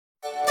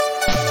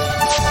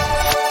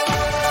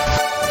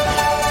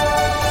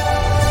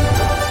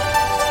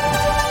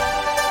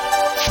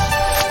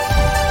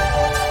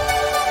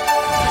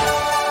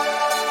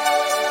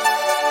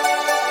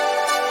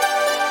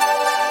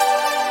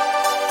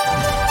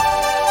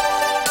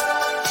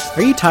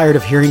Are you tired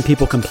of hearing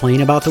people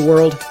complain about the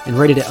world and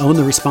ready to own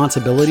the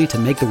responsibility to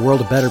make the world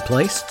a better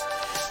place?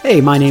 Hey,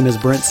 my name is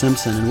Brent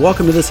Simpson, and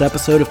welcome to this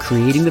episode of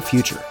Creating the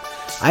Future.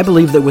 I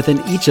believe that within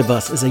each of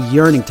us is a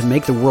yearning to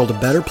make the world a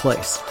better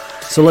place.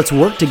 So let's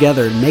work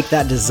together and make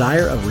that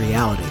desire a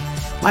reality.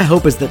 My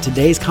hope is that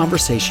today's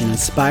conversation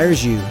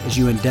inspires you as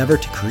you endeavor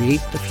to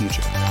create the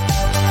future.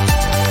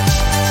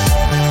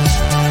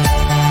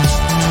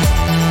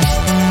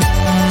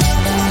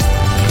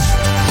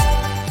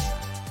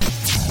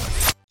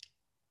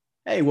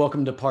 Hey,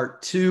 welcome to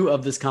part 2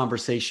 of this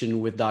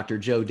conversation with Dr.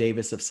 Joe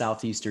Davis of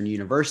Southeastern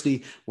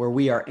University, where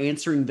we are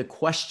answering the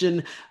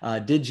question,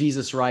 did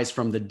Jesus rise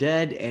from the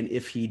dead? And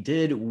if he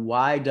did,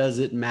 why does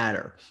it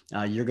matter?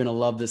 You're going to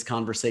love this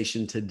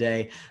conversation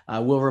today.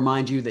 We'll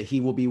remind you that he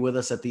will be with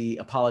us at the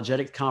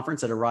Apologetics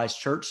Conference at Arise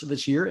Church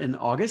this year in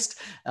August.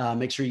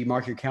 Make sure you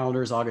mark your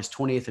calendars, August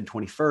 20th and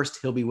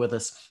 21st. He'll be with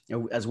us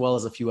as well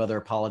as a few other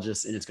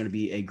apologists, and it's going to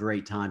be a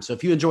great time. So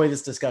if you enjoy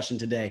this discussion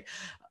today,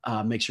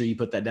 make sure you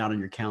put that down on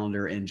your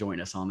calendar and join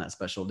us on that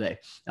special day.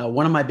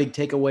 One of my big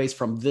takeaways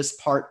from this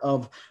part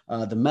of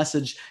the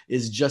message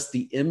is just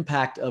the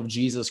impact of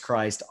Jesus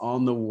Christ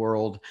on the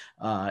world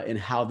and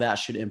how that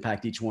should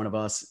impact each one of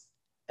us.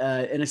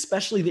 And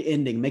especially the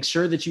ending. Make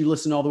sure that you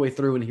listen all the way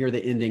through and hear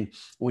the ending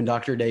when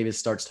Dr. Davis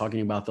starts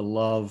talking about the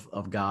love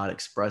of God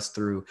expressed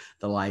through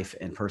the life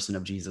and person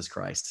of Jesus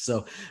Christ.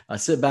 So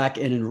sit back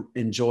and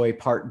enjoy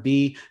part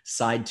B,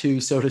 side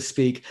 2, so to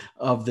speak,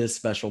 of this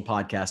special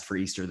podcast for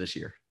Easter this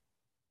year.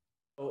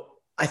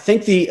 I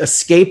think the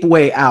escape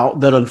way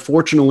out that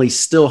unfortunately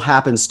still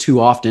happens too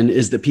often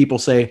is that people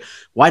say,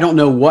 well, I don't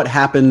know what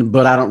happened,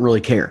 but I don't really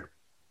care.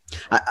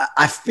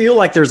 I feel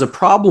like there's a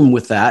problem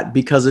with that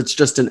because it's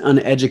just an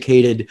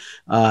uneducated,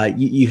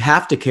 you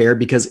have to care,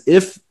 because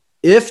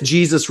if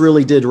Jesus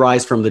really did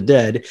rise from the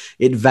dead,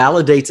 it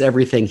validates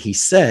everything he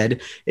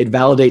said. It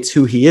validates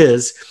who he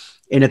is.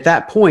 And at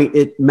that point,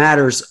 it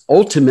matters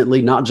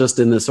ultimately, not just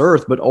in this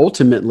earth, but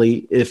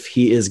ultimately if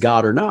he is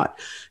God or not.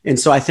 And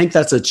so I think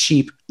that's a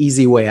cheap,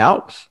 easy way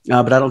out,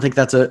 but I don't think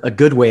that's a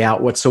good way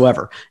out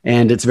whatsoever.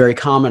 And it's very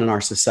common in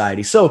our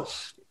society. So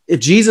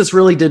if Jesus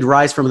really did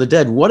rise from the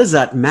dead, what does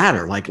that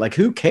matter? Like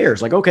who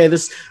cares? Like, okay,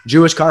 this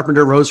Jewish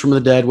carpenter rose from the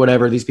dead,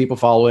 whatever, these people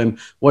follow him.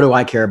 What do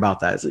I care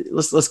about that?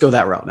 Let's go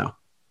that route now.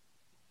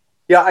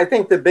 Yeah, I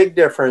think the big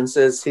difference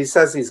is he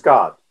says he's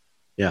God.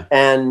 Yeah.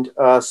 And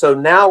so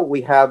now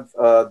we have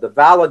the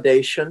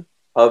validation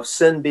of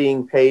sin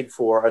being paid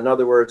for. In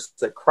other words,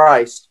 that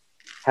Christ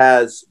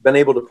has been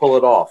able to pull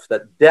it off,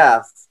 that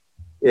death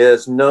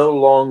is no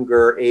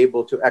longer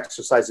able to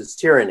exercise its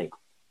tyranny.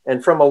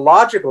 And from a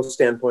logical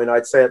standpoint,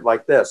 I'd say it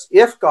like this.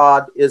 If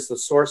God is the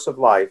source of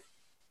life,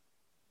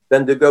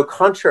 then to go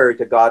contrary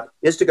to God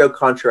is to go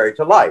contrary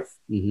to life.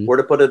 Mm-hmm. Or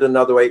to put it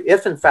another way,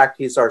 if in fact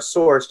he's our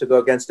source, to go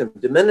against him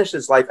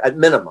diminishes life at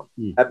minimum.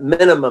 At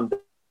minimum,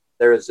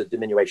 there is a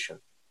diminution.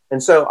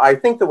 And so I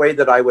think the way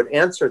that I would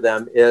answer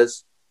them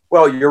is,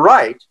 well, you're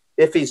right.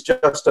 If he's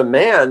just a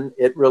man,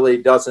 it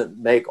really doesn't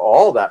make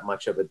all that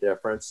much of a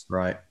difference.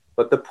 Right.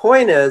 But the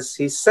point is,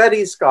 he said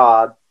he's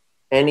God,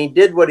 and he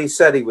did what he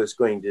said he was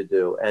going to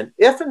do. And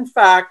if in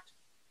fact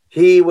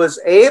he was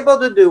able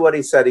to do what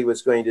he said he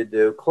was going to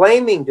do,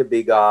 claiming to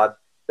be God,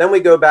 then we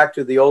go back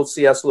to the old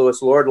C.S.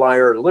 Lewis, Lord,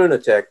 Liar,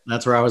 Lunatic.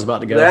 That's where I was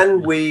about to go.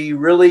 Then we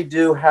really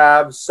do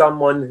have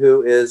someone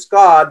who is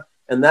God.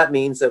 And that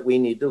means that we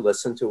need to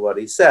listen to what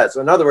he says.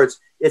 In other words,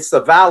 it's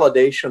the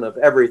validation of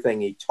everything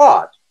he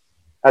taught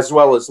as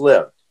well as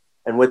lived.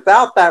 And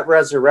without that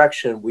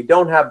resurrection, we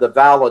don't have the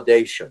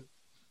validation.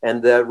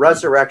 And the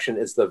resurrection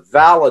is the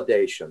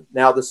validation.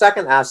 Now, the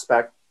second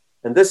aspect,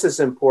 and this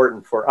is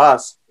important for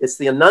us, it's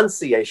the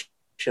annunciation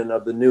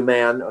of the new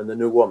man and the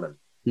new woman.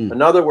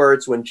 In other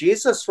words, when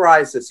Jesus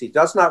rises, he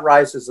does not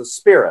rise as a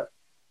spirit.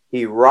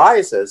 He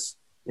rises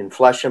in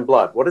flesh and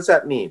blood. What does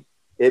that mean?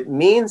 It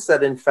means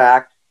that, in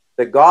fact,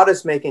 that God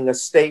is making a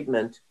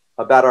statement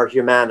about our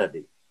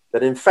humanity,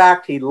 that in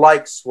fact he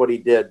likes what he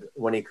did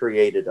when he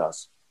created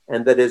us,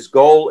 and that his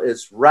goal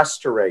is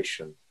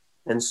restoration.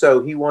 And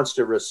so he wants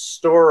to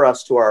restore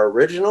us to our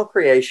original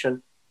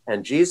creation,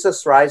 and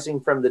Jesus rising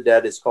from the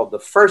dead is called the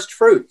first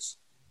fruits,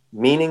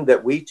 meaning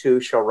that we too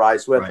shall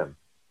rise with him.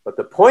 But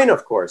the point,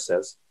 of course,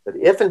 is that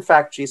if in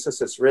fact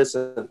Jesus is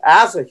risen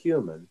as a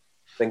human,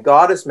 then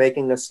God is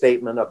making a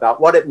statement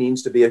about what it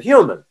means to be a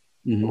human.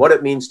 Mm-hmm. And what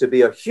it means to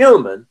be a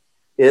human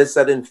is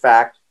that, in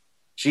fact,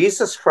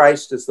 Jesus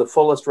Christ is the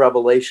fullest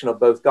revelation of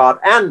both God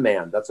and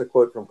man. That's a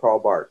quote from Karl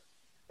Barth.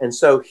 And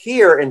so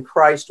here in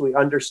Christ, we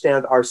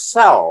understand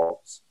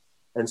ourselves.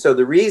 And so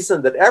the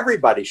reason that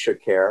everybody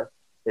should care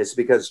is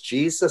because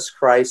Jesus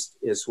Christ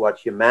is what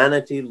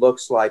humanity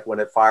looks like when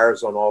it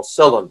fires on all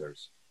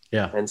cylinders.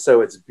 Yeah. And so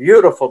it's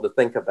beautiful to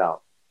think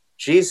about.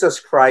 Jesus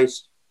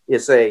Christ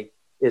is a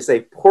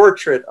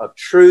portrait of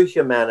true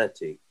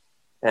humanity.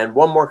 And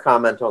one more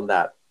comment on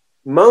that.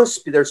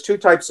 There's two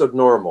types of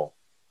normal.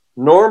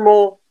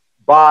 Normal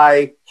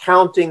by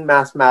counting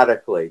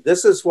mathematically.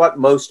 This is what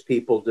most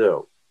people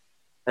do.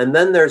 And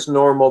then there's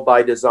normal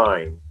by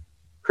design.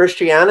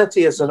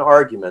 Christianity is an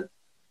argument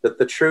that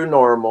the true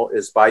normal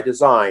is by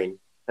design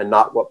and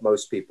not what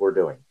most people are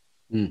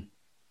doing.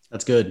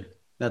 That's good.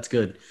 That's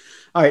good.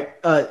 All right.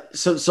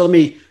 So I'm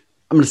going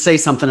to say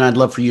something and I'd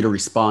love for you to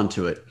respond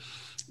to it.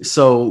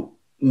 So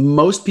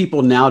most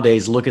people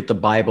nowadays look at the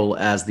Bible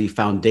as the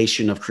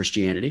foundation of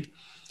Christianity,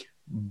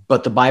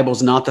 but the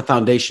Bible's not the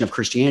foundation of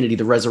Christianity.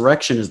 The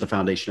resurrection is the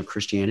foundation of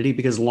Christianity,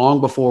 because long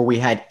before we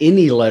had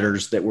any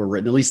letters that were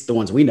written, at least the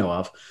ones we know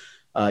of,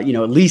 at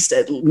least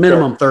at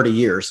minimum 30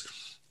 years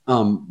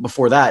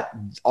before that,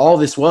 all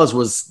this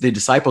was the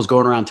disciples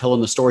going around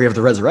telling the story of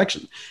the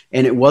resurrection.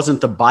 And it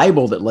wasn't the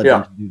Bible that led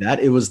them to do that.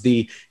 It was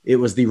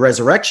the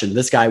resurrection.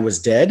 This guy was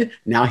dead.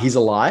 Now he's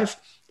alive.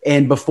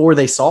 And before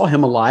they saw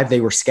him alive, they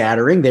were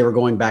scattering. They were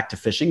going back to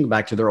fishing,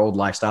 back to their old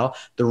lifestyle.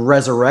 The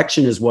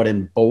resurrection is what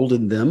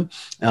emboldened them.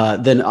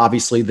 Then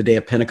obviously the day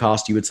of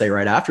Pentecost, you would say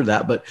right after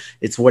that, but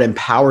it's what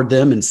empowered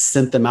them and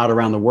sent them out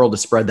around the world to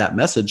spread that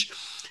message.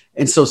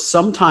 And so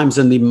sometimes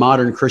in the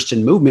modern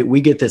Christian movement,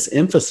 we get this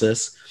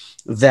emphasis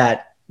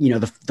that,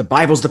 the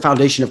Bible's the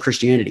foundation of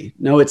Christianity.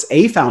 No, it's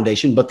a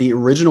foundation, but the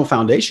original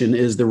foundation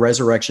is the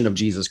resurrection of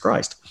Jesus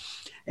Christ.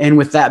 And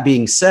with that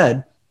being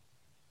said,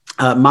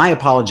 my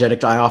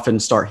apologetic, I often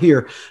start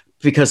here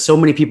because so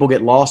many people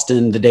get lost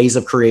in the days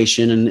of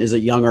creation and is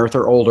it young earth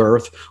or old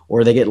earth,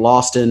 or they get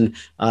lost in,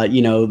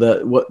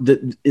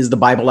 is the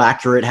Bible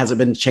accurate? Has it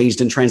been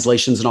changed in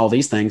translations and all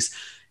these things?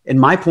 And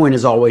my point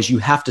is always, you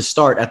have to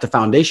start at the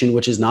foundation,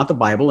 which is not the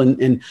Bible.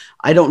 And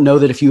I don't know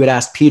that if you had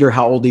asked Peter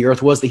how old the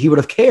earth was, that he would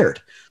have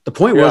cared. The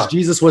point was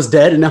Jesus was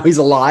dead and now he's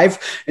alive,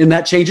 and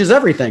that changes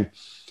everything.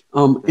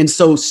 And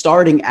so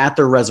starting at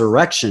the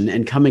resurrection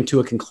and coming to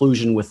a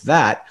conclusion with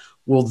that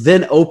will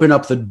then open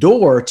up the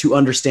door to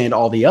understand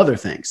all the other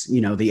things,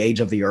 the age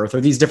of the earth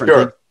or these different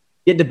things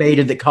get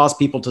debated that cause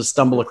people to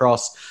stumble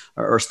across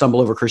or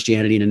stumble over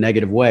Christianity in a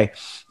negative way.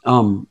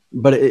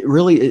 But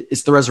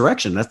it's the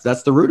resurrection.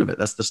 That's the root of it.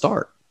 That's the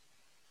start.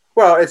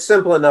 Well, it's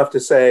simple enough to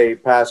say,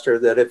 Pastor,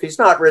 that if he's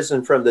not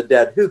risen from the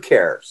dead, who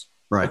cares?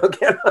 Right.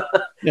 Okay.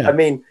 Yeah. I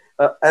mean,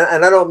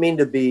 and I don't mean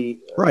to be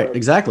right.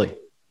 Exactly.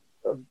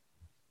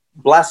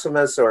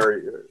 Blasphemous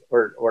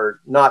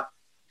or not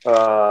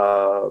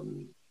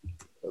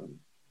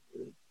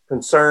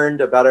concerned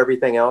about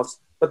everything else.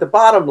 But the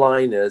bottom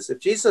line is, if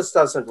Jesus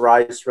doesn't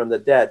rise from the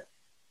dead,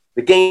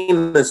 the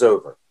game is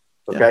over.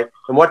 Okay. Yeah.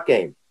 And what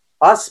game?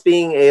 Us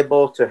being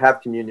able to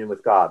have communion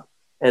with God.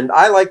 And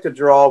I like to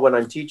draw, when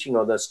I'm teaching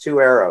on this, two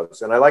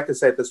arrows. And I like to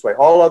say it this way: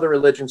 all other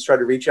religions try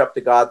to reach up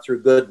to God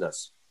through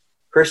goodness.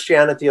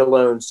 Christianity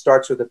alone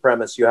starts with the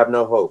premise you have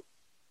no hope.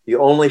 The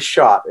only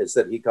shot is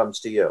that he comes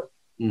to you.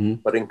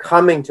 Mm-hmm. But in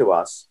coming to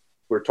us,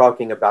 we're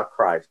talking about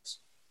Christ.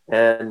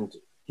 And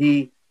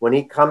when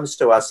he comes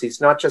to us,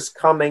 he's not just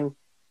coming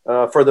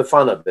for the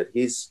fun of it.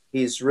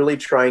 He's really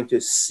trying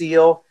to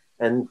seal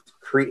and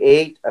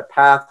create a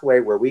pathway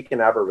where we can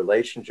have a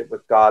relationship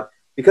with God,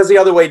 because the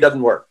other way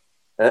doesn't work.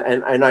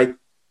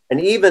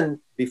 And even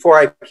before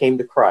I came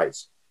to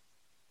Christ,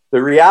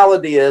 the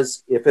reality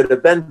is, if it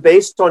had been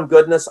based on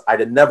goodness,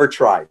 I'd have never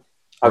tried.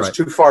 I was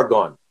too far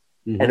gone.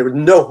 Mm-hmm. And there was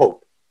no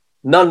hope,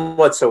 none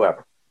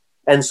whatsoever.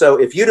 And so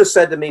if you'd have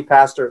said to me,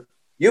 Pastor,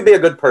 you be a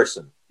good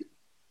person,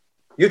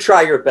 you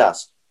try your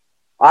best,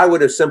 I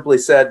would have simply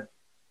said,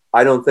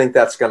 I don't think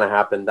that's going to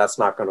happen. That's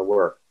not going to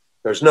work.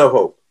 There's no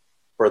hope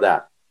for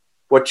that.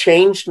 What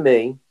changed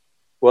me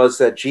was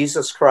that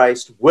Jesus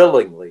Christ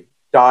willingly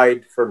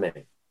died for me.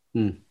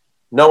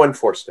 No one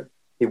forced him.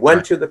 He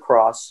went to the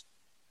cross.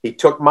 He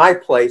took my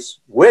place,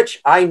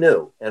 which I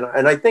knew.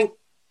 And I think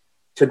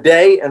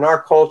today in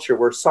our culture,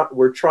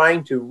 we're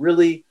trying to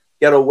really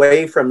get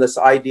away from this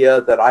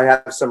idea that I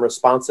have some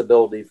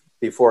responsibility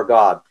before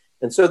God.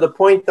 And so the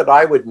point that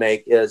I would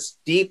make is,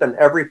 deep in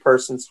every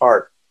person's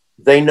heart,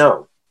 they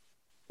know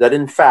that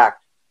in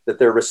fact, that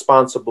they're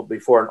responsible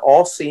before an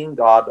all-seeing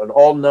God, an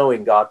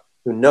all-knowing God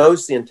who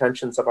knows the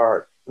intentions of our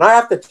heart. And I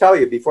have to tell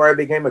you, before I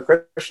became a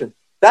Christian,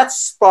 that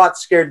thought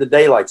scared the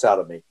daylights out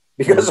of me,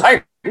 because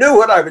I knew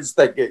what I was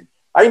thinking.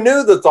 I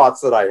knew the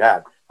thoughts that I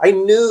had. I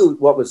knew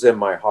what was in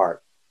my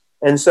heart.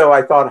 And so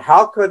I thought,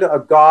 how could a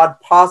God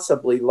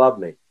possibly love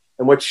me?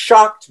 And what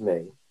shocked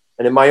me,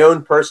 and in my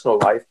own personal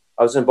life,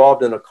 I was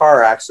involved in a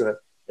car accident.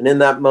 And in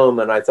that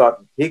moment, I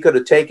thought he could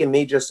have taken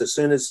me just as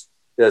soon as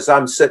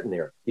I'm sitting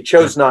here. He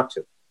chose not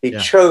to. He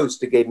chose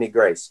to give me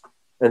grace.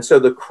 And so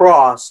the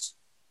cross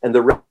and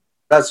the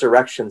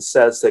resurrection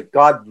says that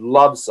God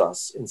loves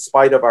us in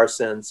spite of our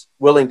sins,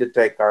 willing to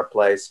take our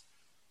place.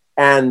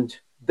 And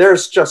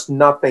there's just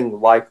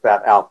nothing like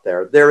that out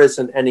there. There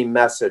isn't any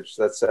message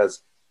that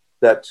says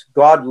that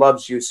God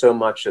loves you so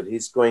much that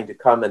he's going to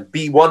come and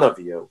be one of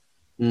you,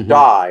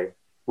 die,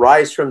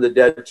 rise from the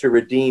dead to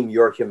redeem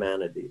your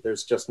humanity.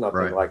 There's just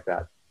nothing like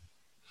that.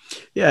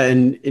 Yeah,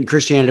 and in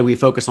Christianity, we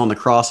focus on the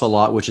cross a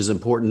lot, which is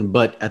important.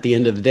 But at the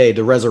end of the day,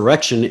 the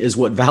resurrection is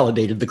what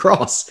validated the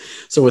cross.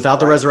 So without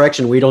the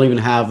resurrection, we don't even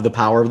have the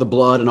power of the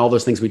blood and all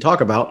those things we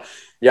talk about.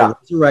 Yeah, the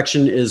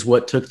resurrection is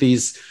what took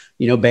these,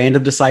 band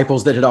of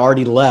disciples that had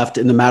already left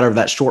in the matter of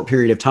that short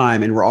period of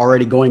time and were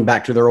already going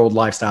back to their old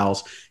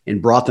lifestyles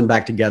and brought them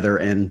back together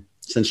and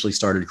essentially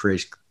started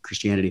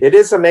Christianity. It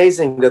is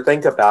amazing to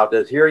think about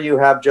it. Here you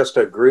have just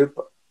a group,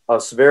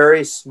 a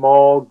very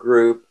small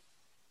group,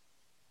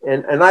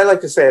 and I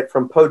like to say it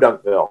from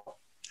Podunkville,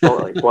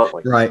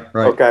 bluntly. Right.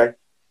 Okay.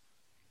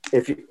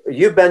 If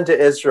you've been to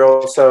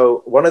Israel,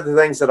 so one of the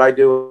things that I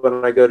do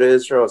when I go to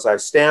Israel is I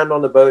stand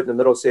on the boat in the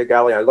middle of Sea of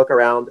Galilee, I look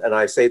around and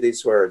I say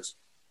these words: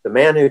 the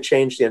man who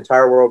changed the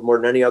entire world more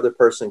than any other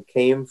person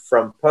came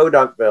from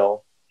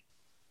Podunkville.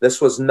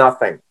 This was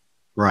nothing.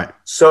 Right.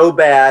 So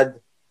bad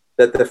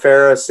that the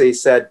Pharisee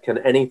said, can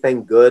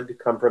anything good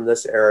come from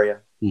this area?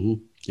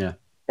 Mm-hmm. Yeah.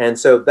 And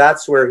so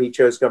that's where he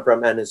chose to come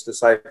from, and his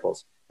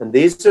disciples. And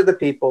these are the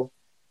people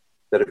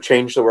that have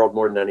changed the world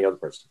more than any other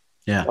person.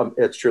 Yeah.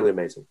 It's truly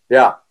amazing.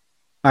 Yeah.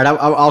 All right,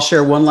 I'll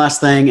share one last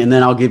thing, and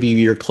then I'll give you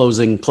your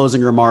closing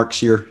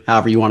remarks, your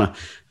however you want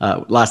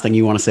to, last thing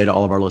you want to say to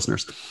all of our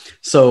listeners.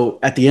 So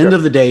at the end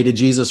of the day, did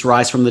Jesus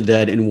rise from the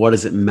dead, and what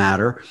does it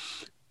matter?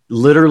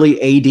 Literally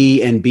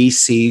AD and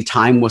BC,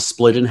 time was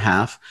split in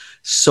half.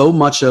 So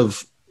much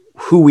of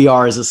who we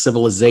are as a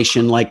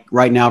civilization, like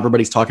right now,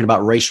 everybody's talking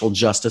about racial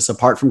justice,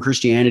 apart from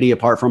Christianity,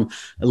 apart from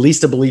at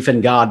least a belief in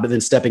God, but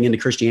then stepping into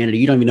Christianity,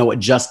 you don't even know what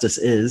justice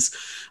is.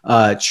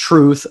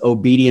 Truth,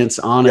 obedience,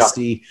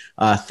 honesty,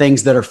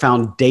 things that are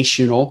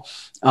foundational,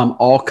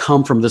 all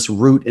come from this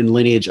root and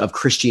lineage of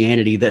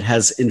Christianity that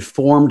has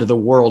informed the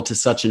world to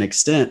such an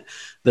extent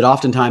that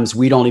oftentimes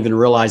we don't even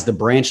realize the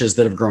branches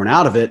that have grown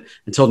out of it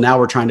until now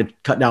we're trying to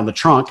cut down the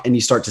trunk, and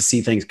you start to see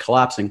things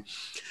collapsing.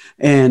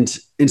 And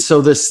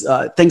so this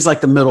things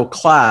like the middle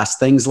class,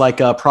 things like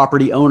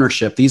property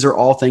ownership, these are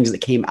all things that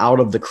came out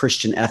of the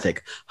Christian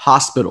ethic.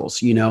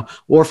 Hospitals,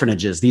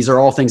 orphanages, these are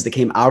all things that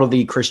came out of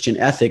the Christian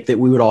ethic that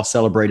we would all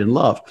celebrate and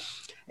love.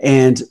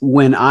 And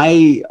when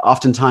I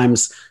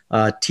oftentimes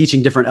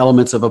teaching different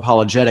elements of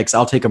apologetics,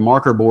 I'll take a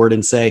marker board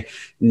and say,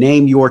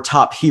 name your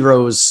top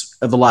heroes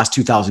of the last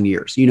 2,000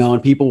 years,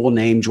 and people will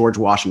name George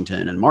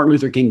Washington and Martin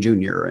Luther King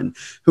Jr. and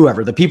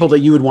whoever, the people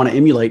that you would want to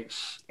emulate.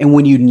 And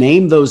when you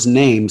name those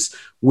names,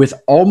 with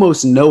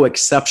almost no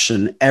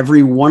exception,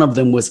 every one of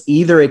them was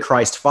either a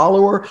Christ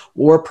follower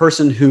or a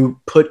person who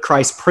put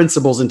Christ's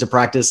principles into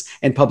practice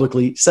and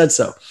publicly said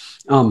so.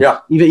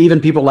 Even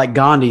people like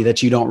Gandhi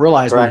that you don't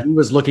realize when he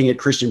was looking at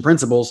Christian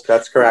principles.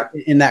 That's correct.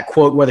 In that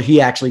quote, whether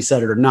he actually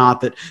said it or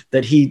not,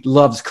 that he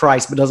loves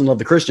Christ but doesn't love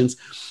the Christians.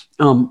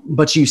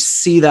 But you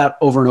see that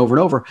over and over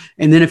and over.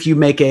 And then if you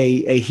make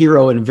a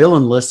hero and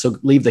villain list, so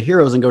leave the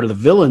heroes and go to the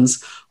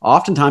villains,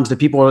 oftentimes the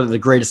people that are the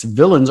greatest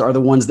villains are the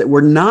ones that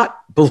were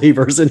not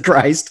believers in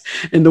Christ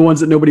and the ones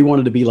that nobody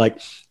wanted to be like.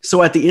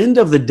 So at the end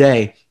of the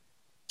day,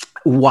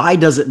 why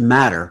does it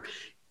matter?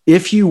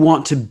 If you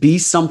want to be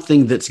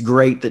something that's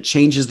great, that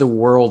changes the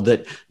world,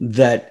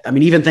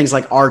 even things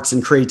like arts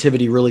and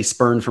creativity really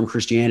spurn from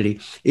Christianity.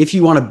 If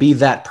you want to be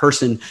that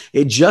person,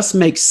 it just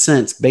makes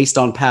sense based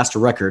on past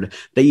record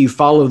that you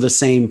follow the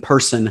same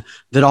person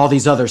that all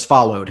these others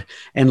followed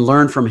and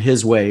learn from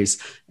his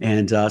ways.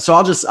 And so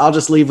I'll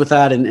just leave with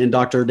that. And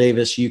Dr.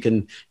 Davis, you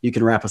can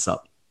wrap us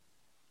up.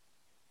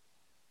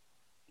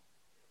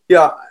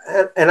 Yeah.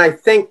 And I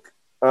think,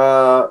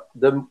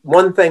 the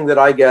one thing that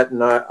I get,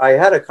 and I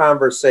had a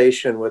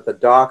conversation with a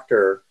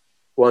doctor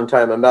one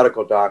time, a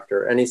medical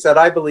doctor, and he said,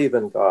 I believe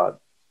in God.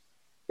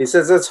 He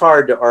says, it's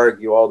hard to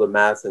argue all the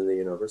math in the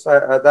universe.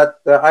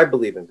 I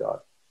believe in God.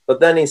 But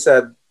then he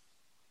said,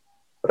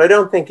 but I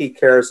don't think he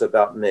cares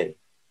about me.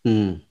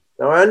 Now,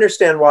 I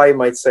understand why you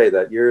might say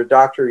that. You're a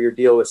doctor, you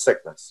deal with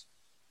sickness.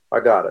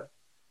 I got it.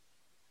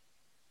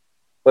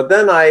 But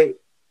then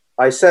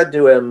I said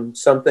to him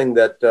something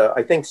that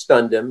I think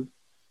stunned him.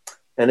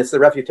 And it's the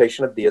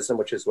refutation of deism,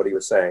 which is what he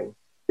was saying.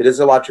 It is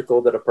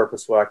illogical that a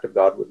purposeful act of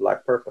God would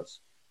lack purpose.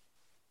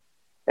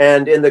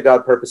 And in that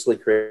God purposely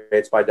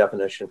creates, by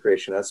definition,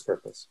 creation has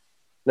purpose.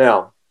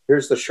 Now,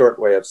 here's the short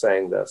way of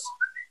saying this.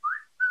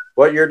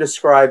 What you're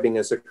describing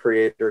is a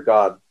creator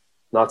God,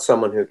 not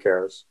someone who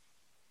cares.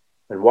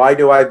 And why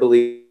do I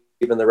believe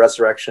in the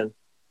resurrection?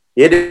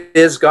 It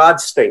is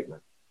God's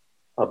statement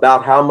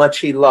about how much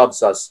he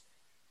loves us.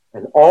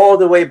 And all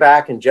the way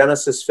back in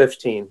Genesis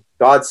 15,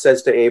 God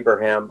says to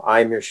Abraham,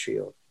 I'm your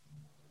shield.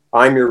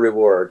 I'm your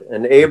reward.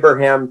 And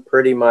Abraham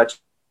pretty much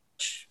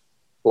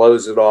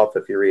blows it off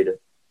if you read it.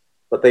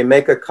 But they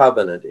make a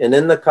covenant. And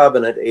in the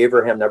covenant,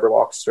 Abraham never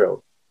walks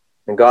through.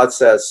 And God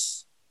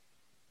says,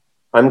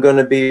 I'm going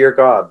to be your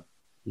God.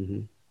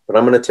 Mm-hmm. But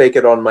I'm going to take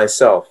it on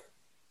myself.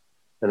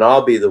 And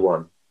I'll be the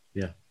one.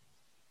 Yeah.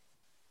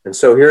 And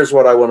so here's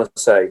what I want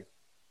to say.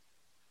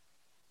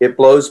 It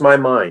blows my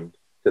mind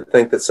to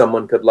think that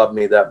someone could love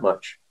me that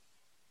much.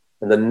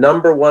 And the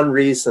number one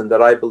reason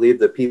that I believe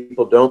that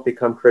people don't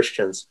become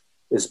Christians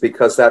is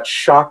because that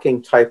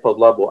shocking type of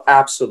love will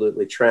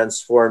absolutely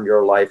transform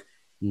your life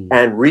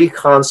and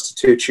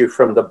reconstitute you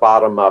from the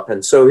bottom up.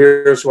 And so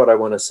here's what I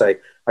want to say.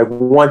 I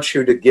want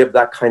you to give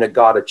that kind of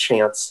God a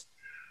chance,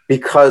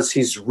 because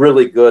he's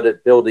really good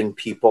at building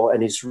people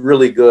and he's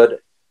really good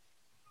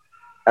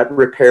at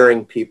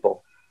repairing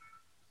people.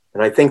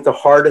 And I think the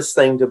hardest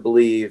thing to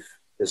believe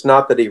is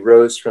not that he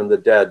rose from the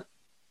dead.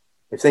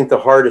 I think the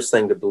hardest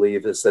thing to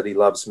believe is that he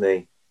loves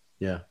me.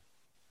 Yeah.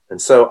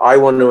 And so I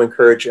want to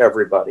encourage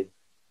everybody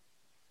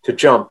to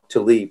jump,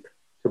 to leap,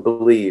 to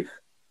believe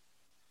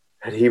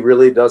that he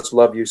really does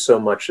love you so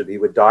much that he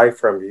would die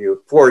for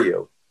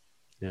you.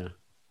 Yeah.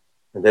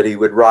 And that he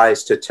would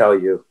rise to tell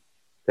you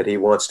that he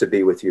wants to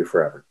be with you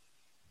forever.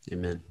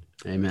 Amen.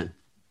 Amen.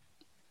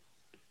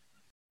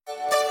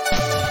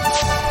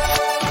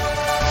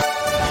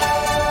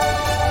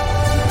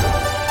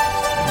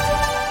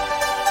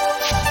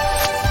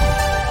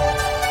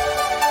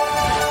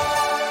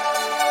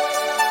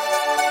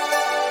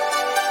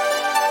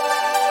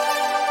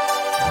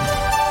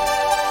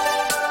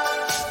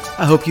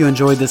 I hope you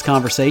enjoyed this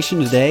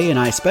conversation today, and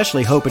I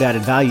especially hope it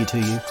added value to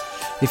you.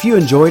 If you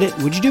enjoyed it,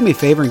 would you do me a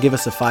favor and give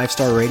us a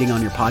 5-star rating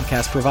on your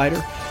podcast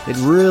provider? It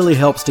really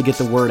helps to get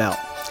the word out.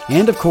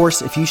 And of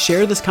course, if you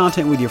share this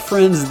content with your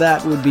friends,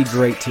 that would be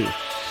great too.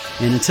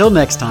 And until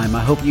next time,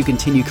 I hope you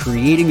continue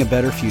creating a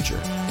better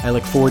future. I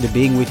look forward to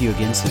being with you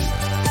again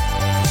soon.